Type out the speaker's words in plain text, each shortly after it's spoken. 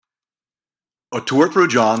A tour through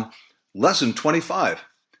John, lesson 25.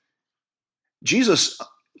 Jesus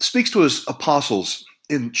speaks to his apostles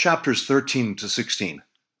in chapters 13 to 16.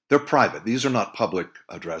 They're private. These are not public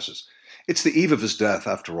addresses. It's the eve of his death,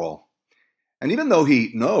 after all. And even though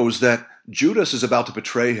he knows that Judas is about to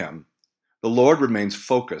betray him, the Lord remains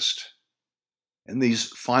focused. In these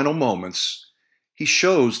final moments, he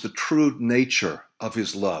shows the true nature of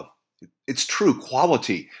his love, its true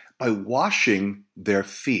quality, by washing their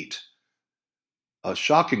feet. A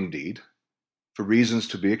shocking deed, for reasons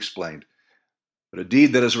to be explained, but a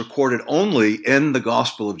deed that is recorded only in the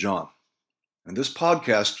Gospel of John. In this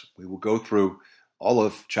podcast, we will go through all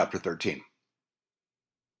of chapter 13.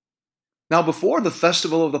 Now, before the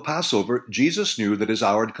festival of the Passover, Jesus knew that his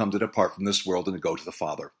hour had come to depart from this world and to go to the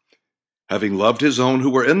Father. Having loved his own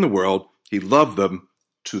who were in the world, he loved them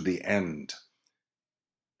to the end.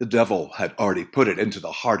 The devil had already put it into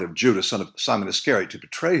the heart of Judas, son of Simon Iscariot, to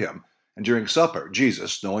betray him. And during supper,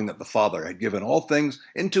 Jesus, knowing that the Father had given all things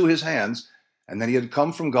into his hands, and that he had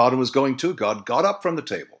come from God and was going to God, got up from the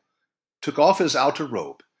table, took off his outer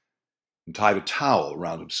robe, and tied a towel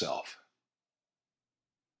around himself.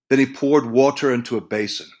 Then he poured water into a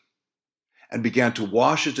basin and began to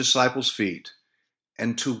wash his disciples' feet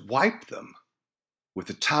and to wipe them with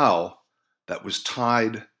the towel that was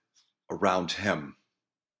tied around him.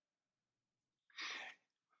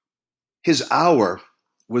 His hour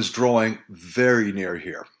was drawing very near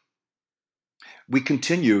here. We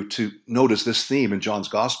continue to notice this theme in John's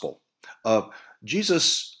Gospel of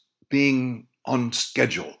Jesus being on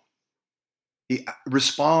schedule. He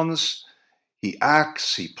responds, he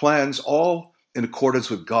acts, he plans, all in accordance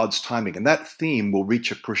with God's timing. And that theme will reach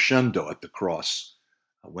a crescendo at the cross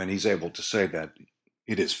when he's able to say that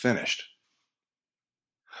it is finished.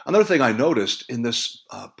 Another thing I noticed in this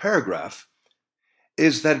paragraph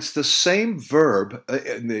is that it's the same verb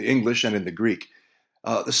in the English and in the Greek,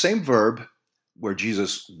 the same verb where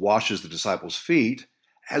Jesus washes the disciples' feet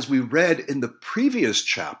as we read in the previous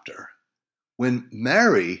chapter when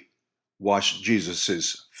Mary washed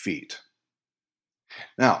Jesus' feet.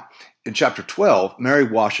 Now, in chapter 12, Mary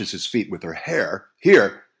washes his feet with her hair.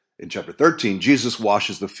 Here, in chapter 13, Jesus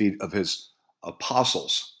washes the feet of his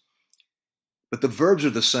apostles. But the verbs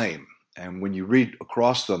are the same, and when you read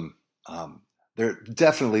across them, they're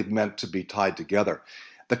definitely meant to be tied together.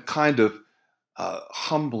 The kind of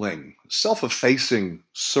humbling, self-effacing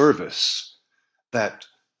service that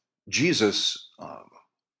Jesus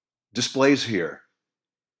displays here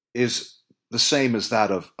is the same as that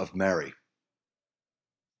of Mary.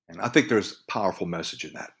 And I think there's a powerful message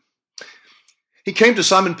in that. He came to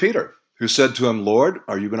Simon Peter, who said to him, "Lord,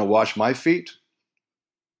 are you going to wash my feet?"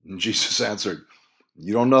 And Jesus answered,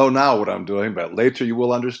 "You don't know now what I'm doing, but later you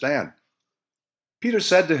will understand." Peter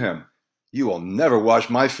said to him, "You will never wash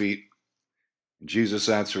my feet." And Jesus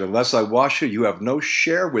answered, "Unless I wash you, you have no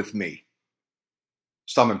share with me."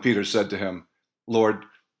 Simon Peter said to him, "Lord,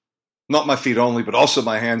 not my feet only, but also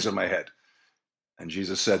my hands and my head." And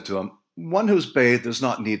Jesus said to him, "One who's bathed does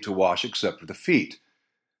not need to wash except for the feet,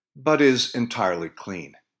 but is entirely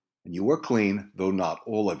clean. And you are clean, though not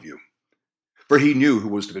all of you." For he knew who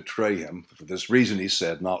was to betray him. For this reason he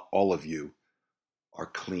said, "Not all of you are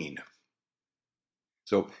clean."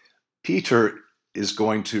 So Peter is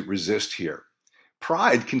going to resist here.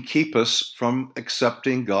 Pride can keep us from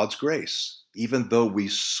accepting God's grace, even though we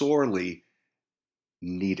sorely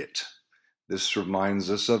need it. This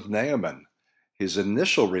reminds us of Naaman, his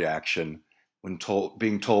initial reaction when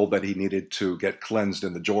being told that he needed to get cleansed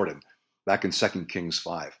in the Jordan, back in 2 Kings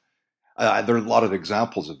 5. There are a lot of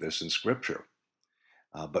examples of this in Scripture.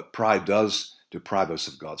 But pride does deprive us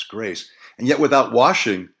of God's grace. And yet without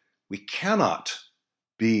washing, we cannot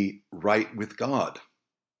be right with God.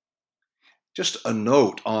 Just a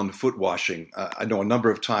note on foot washing. I know a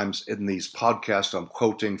number of times in these podcasts I'm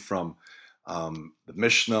quoting from the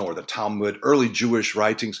Mishnah or the Talmud, early Jewish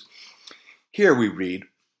writings. Here we read,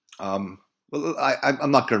 I'm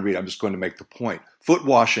not going to read, I'm just going to make the point. Foot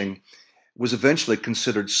washing was eventually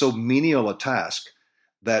considered so menial a task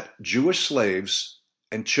that Jewish slaves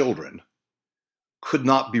and children could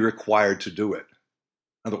not be required to do it.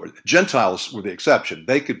 In other words, Gentiles were the exception.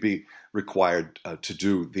 They could be required to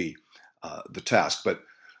do the task. But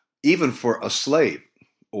even for a slave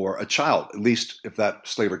or a child, at least if that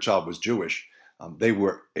slave or child was Jewish, they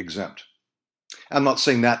were exempt. I'm not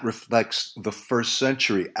saying that reflects the first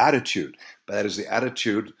century attitude, but that is the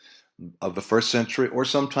attitude of the first century or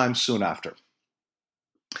sometime soon after.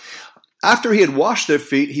 After he had washed their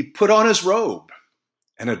feet, he put on his robe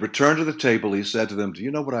and had returned to the table. He said to them, "Do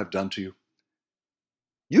you know what I've done to you?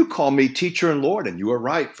 You call me teacher and Lord, and you are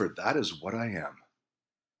right, for that is what I am.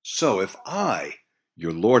 So if I,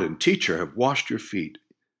 your Lord and teacher, have washed your feet,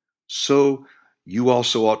 so you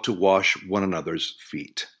also ought to wash one another's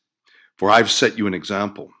feet. For I've set you an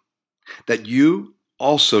example, that you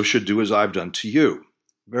also should do as I've done to you.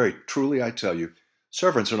 Very truly, I tell you,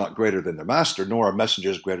 servants are not greater than their master, nor are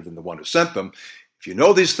messengers greater than the one who sent them. If you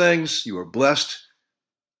know these things, you are blessed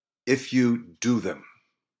if you do them.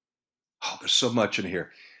 Oh, there's so much in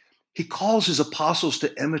here. He calls his apostles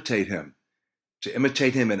to imitate him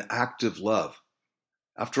in active love.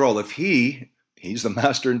 After all, if he's the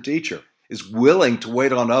master and teacher, is willing to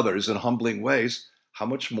wait on others in humbling ways, how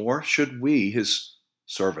much more should we, his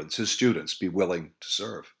servants, his students, be willing to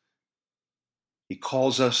serve? He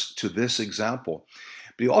calls us to this example,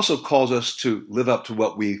 but he also calls us to live up to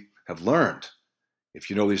what we have learned. If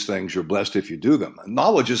you know these things, you're blessed if you do them. And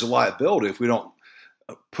knowledge is a liability if we don't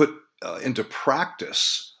put into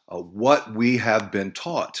practice what we have been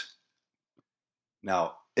taught.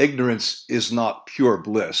 Now, ignorance is not pure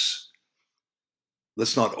bliss.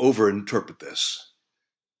 Let's not overinterpret this.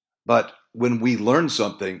 But when we learn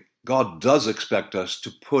something, God does expect us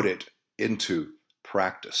to put it into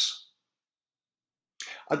practice.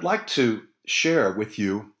 I'd like to share with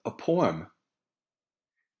you a poem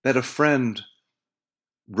that a friend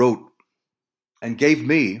wrote and gave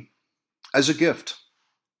me as a gift.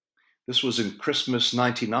 This was in Christmas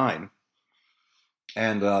 '99,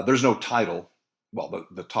 and there's no title. Well,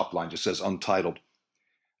 the top line just says untitled.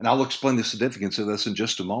 And I'll explain the significance of this in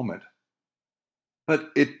just a moment. But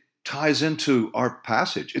it ties into our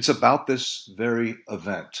passage. It's about this very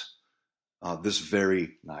event, this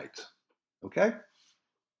very night. Okay?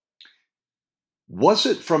 Was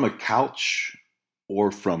it from a couch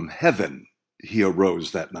or from heaven he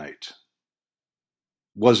arose that night?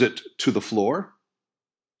 Was it to the floor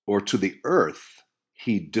or to the earth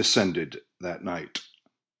he descended that night?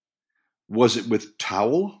 Was it with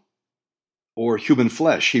towel or human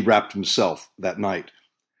flesh he wrapped himself that night?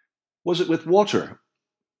 Was it with water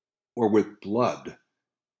or with blood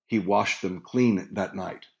he washed them clean that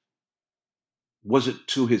night? Was it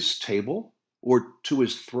to his table or to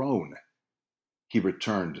his throne he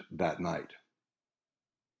returned that night?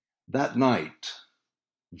 That night,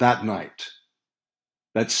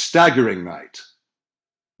 that staggering night,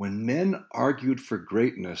 when men argued for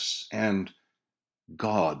greatness and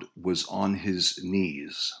God was on his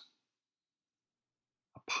knees.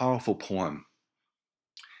 A powerful poem.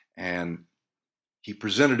 And he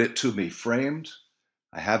presented it to me framed.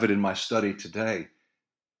 I have it in my study today.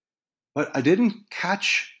 But I didn't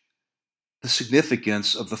catch the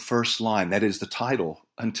significance of the first line, that is the title,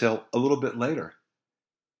 until a little bit later.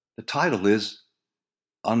 The title is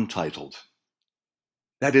Untitled.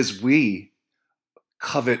 That is, we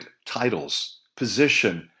covet titles,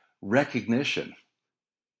 position, recognition.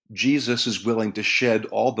 Jesus is willing to shed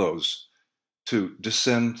all those, to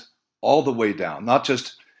descend all the way down, not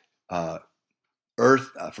just earth,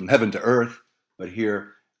 from heaven to earth, but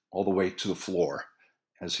here all the way to the floor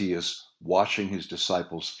as he is washing his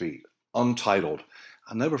disciples' feet. Untitled.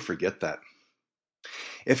 I'll never forget that.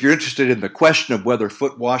 If you're interested in the question of whether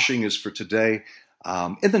foot washing is for today,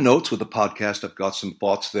 in the notes with the podcast, I've got some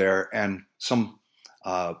thoughts there and some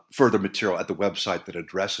further material at the website that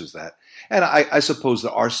addresses that. And I suppose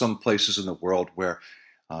there are some places in the world where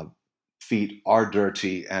feet are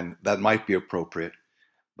dirty, and that might be appropriate.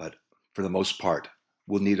 But for the most part,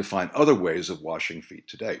 we'll need to find other ways of washing feet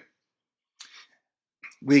today.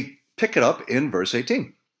 We pick it up in verse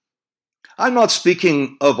 18. I'm not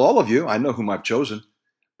speaking of all of you. I know whom I've chosen.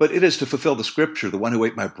 But it is to fulfill the scripture, the one who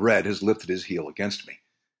ate my bread has lifted his heel against me.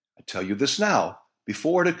 I tell you this now,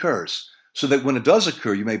 before it occurs, so that when it does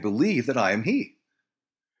occur, you may believe that I am he.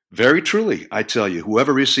 Very truly, I tell you,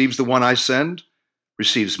 whoever receives the one I send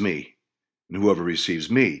receives me, and whoever receives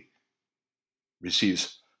me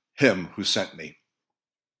receives him who sent me.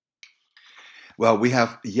 Well, we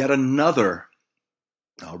have yet another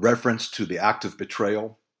reference to the act of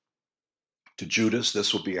betrayal to Judas.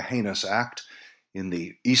 This will be a heinous act. In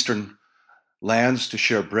the eastern lands, to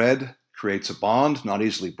share bread creates a bond not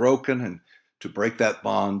easily broken, and to break that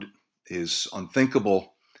bond is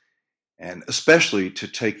unthinkable, and especially to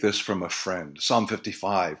take this from a friend. Psalm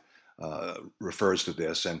 55 refers to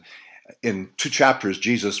this, and in 2 chapters,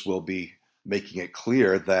 Jesus will be making it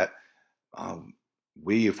clear that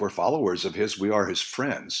we, if we're followers of his, we are his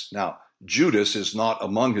friends. Now, Judas is not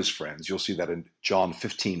among his friends. You'll see that in John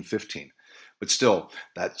 15:15. But still,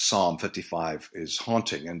 that Psalm 55 is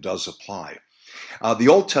haunting and does apply. The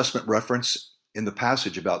Old Testament reference in the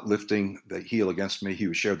passage about lifting the heel against me, he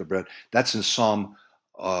who shared the bread, that's in Psalm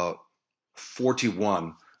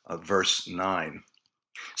 41, verse 9.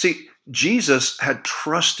 See, Jesus had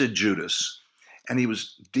trusted Judas, and he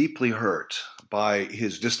was deeply hurt by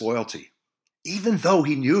his disloyalty, even though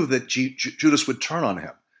he knew that Judas would turn on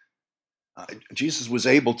him. Jesus was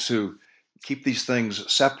able to keep these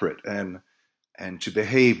things separate and to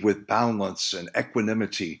behave with balance and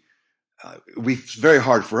equanimity. It's very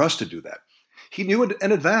hard for us to do that. He knew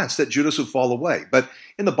in advance that Judas would fall away. But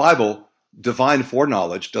in the Bible, divine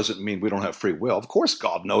foreknowledge doesn't mean we don't have free will. Of course,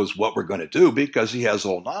 God knows what we're going to do because he has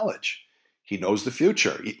all knowledge. He knows the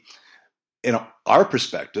future. In our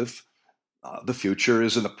perspective, the future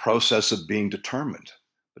is in the process of being determined.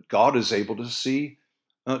 But God is able to see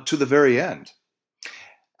to the very end.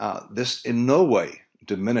 This in no way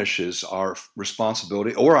diminishes our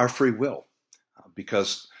responsibility or our free will,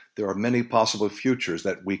 because there are many possible futures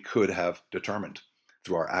that we could have determined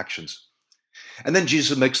through our actions. And then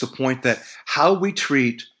Jesus makes the point that how we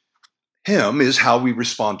treat him is how we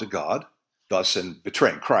respond to God. Thus, in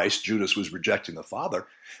betraying Christ, Judas was rejecting the Father.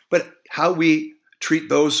 But how we treat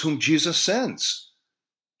those whom Jesus sends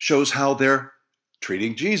shows how they're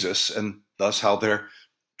treating Jesus, and thus how they're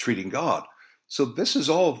treating God. So this is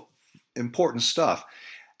all important stuff.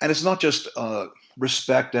 And it's not just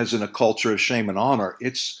respect as in a culture of shame and honor.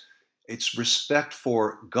 It's respect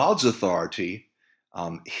for God's authority,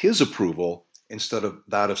 his approval, instead of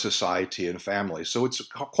that of society and family. So it's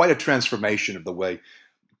quite a transformation of the way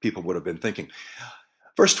people would have been thinking.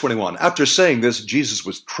 Verse 21, after saying this, Jesus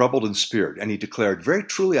was troubled in spirit, and he declared, very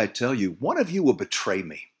truly I tell you, one of you will betray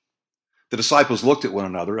me. The disciples looked at one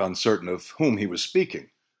another, uncertain of whom he was speaking.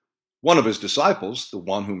 One of his disciples, the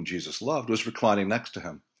one whom Jesus loved, was reclining next to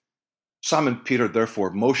him. Simon Peter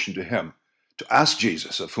therefore motioned to him to ask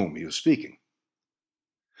Jesus of whom he was speaking.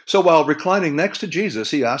 So while reclining next to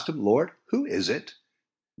Jesus, he asked him, Lord, who is it?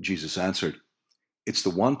 Jesus answered, it's the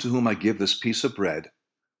one to whom I give this piece of bread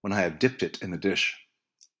when I have dipped it in the dish.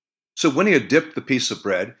 So when he had dipped the piece of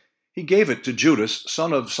bread, he gave it to Judas,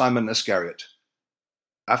 son of Simon Iscariot.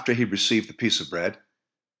 After he received the piece of bread,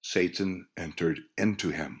 Satan entered into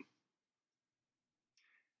him.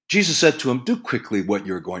 Jesus said to him, do quickly what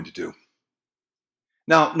you're going to do.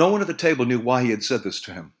 Now, no one at the table knew why he had said this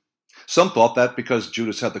to him. Some thought that because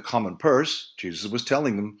Judas had the common purse, Jesus was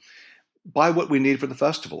telling them, buy what we need for the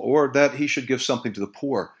festival, or that he should give something to the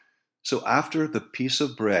poor. So after the piece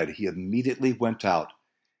of bread, he immediately went out,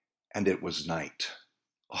 and it was night.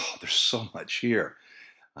 Oh, there's so much here.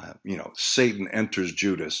 Satan enters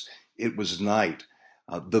Judas. It was night.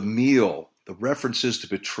 The meal, the references to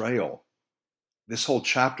betrayal. This whole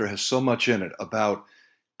chapter has so much in it about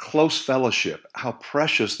close fellowship, how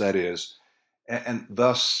precious that is, and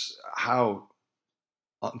thus how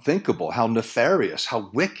unthinkable, how nefarious, how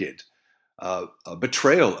wicked a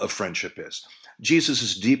betrayal of friendship is. Jesus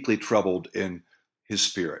is deeply troubled in his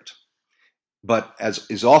spirit. But as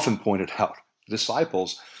is often pointed out,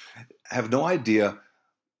 disciples have no idea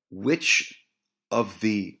which of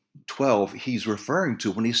the 12 he's referring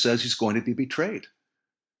to when he says he's going to be betrayed.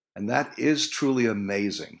 And that is truly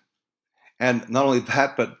amazing. And not only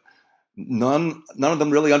that, but none of them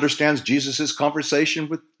really understands Jesus' conversation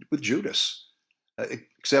with Judas,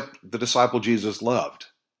 except the disciple Jesus loved.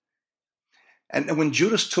 And when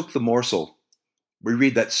Judas took the morsel, we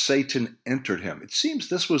read that Satan entered him. It seems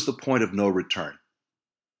this was the point of no return.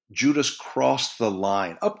 Judas crossed the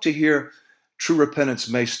line. Up to here, true repentance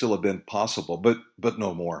may still have been possible, but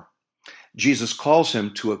no more. Jesus calls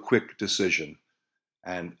him to a quick decision.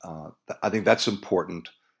 And I think that's important.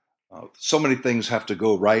 So many things have to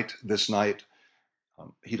go right this night.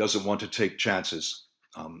 He doesn't want to take chances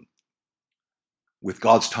with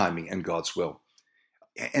God's timing and God's will.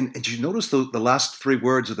 And did you notice the last three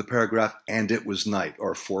words of the paragraph, and it was night,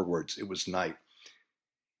 or 4 words, it was night.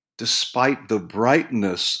 Despite the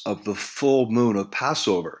brightness of the full moon of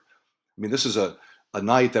Passover. I mean, this is a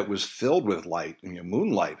night that was filled with light,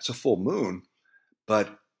 moonlight. It's a full moon,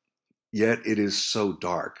 but yet it is so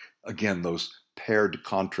dark. Again, those paired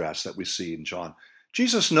contrasts that we see in John.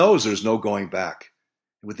 Jesus knows there's no going back,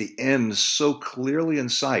 with the end so clearly in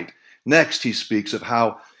sight. Next, he speaks of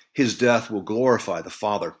how his death will glorify the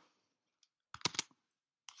Father.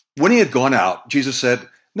 When he had gone out, Jesus said,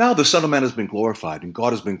 now the Son of Man has been glorified, and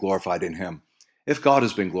God has been glorified in him. If God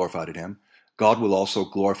has been glorified in him, God will also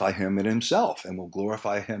glorify him in himself, and will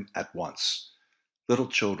glorify him at once. Little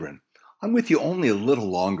children, I'm with you only a little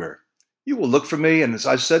longer. You will look for me, and as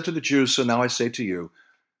I said to the Jews, so now I say to you,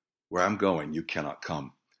 where I'm going, you cannot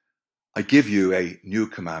come. I give you a new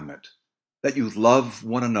commandment, that you love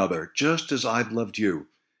one another, just as I've loved you.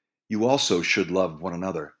 You also should love one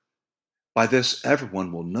another. By this,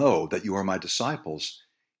 everyone will know that you are my disciples,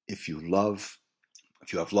 if you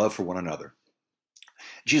have love for one another.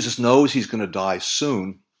 Jesus knows he's going to die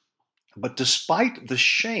soon, but despite the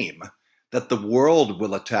shame that the world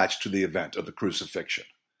will attach to the event of the crucifixion,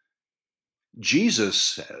 Jesus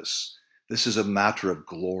says this is a matter of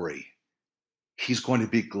glory. He's going to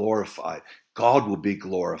be glorified. God will be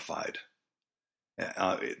glorified.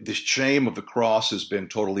 The shame of the cross has been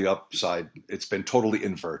totally it's been totally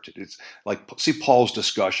inverted. It's like, see Paul's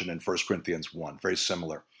discussion in 1 Corinthians 1, very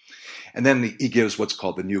similar. And then he gives what's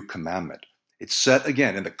called the new commandment. It's set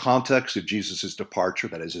again in the context of Jesus' departure,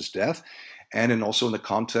 that is his death, and also in the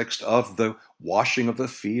context of the washing of the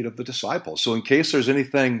feet of the disciples. So in case there's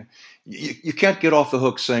anything, you can't get off the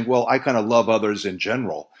hook saying, well, I kind of love others in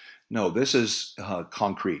general. No, this is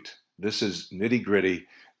concrete. This is nitty gritty.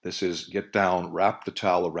 This is get down, wrap the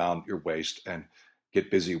towel around your waist, and get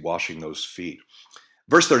busy washing those feet.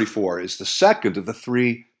 Verse 34 is the second of the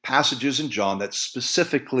three passages in John that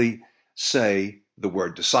specifically say the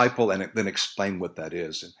word disciple and then explain what that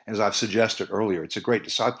is. And as I've suggested earlier, it's a great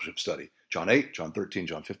discipleship study. John 8, John 13,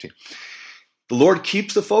 John 15. The Lord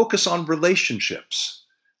keeps the focus on relationships,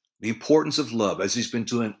 the importance of love, as he's been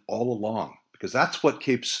doing all along, because that's what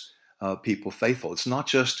keeps people faithful. It's not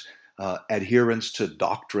just adherence to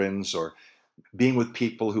doctrines or being with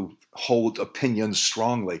people who hold opinions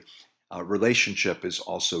strongly. Relationship is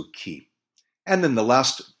also key. And then the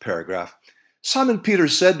last paragraph, Simon Peter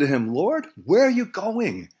said to him, Lord, where are you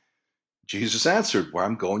going? Jesus answered, where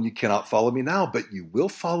I'm going, you cannot follow me now, but you will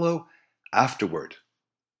follow afterward.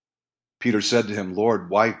 Peter said to him, Lord,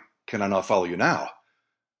 why can I not follow you now?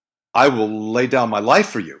 I will lay down my life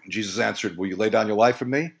for you. And Jesus answered, will you lay down your life for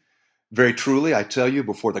me? Very truly, I tell you,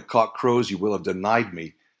 before the cock crows, you will have denied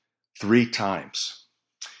me 3 times.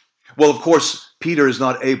 Well, of course, Peter is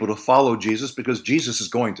not able to follow Jesus because Jesus is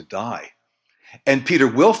going to die. And Peter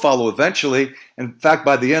will follow eventually. In fact,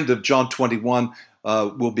 by the end of John 21,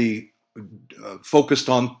 will be focused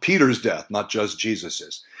on Peter's death, not just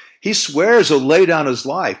Jesus's. He swears he'll lay down his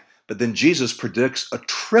life, but then Jesus predicts a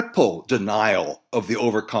triple denial of the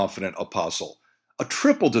overconfident apostle. A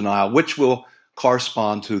triple denial, which will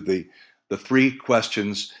correspond to the 3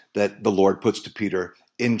 questions that the Lord puts to Peter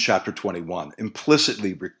in chapter 21,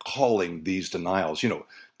 implicitly recalling these denials.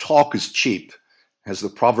 Talk is cheap. As the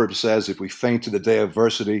proverb says, if we faint in the day of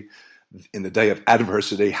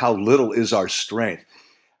adversity, how little is our strength.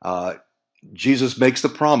 Jesus makes the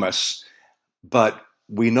promise, but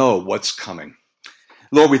we know what's coming.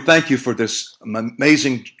 Lord, we thank you for this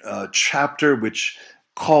amazing chapter which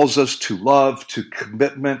calls us to love, to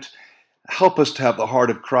commitment. Help us to have the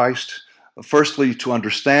heart of Christ. Firstly, to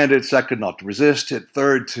understand it. Second, not to resist it.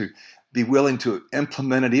 Third, to be willing to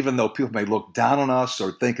implement it, even though people may look down on us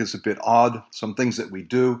or think it's a bit odd, some things that we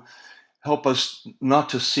do. Help us not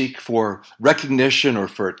to seek for recognition or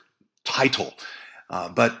for title,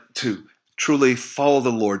 but to truly follow the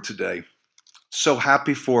Lord today. So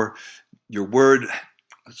happy for your word,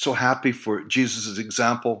 so happy for Jesus'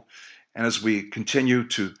 example. And as we continue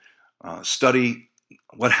to study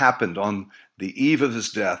what happened on the eve of his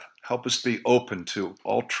death, help us be open to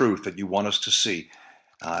all truth that you want us to see.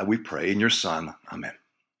 We pray in your Son. Amen.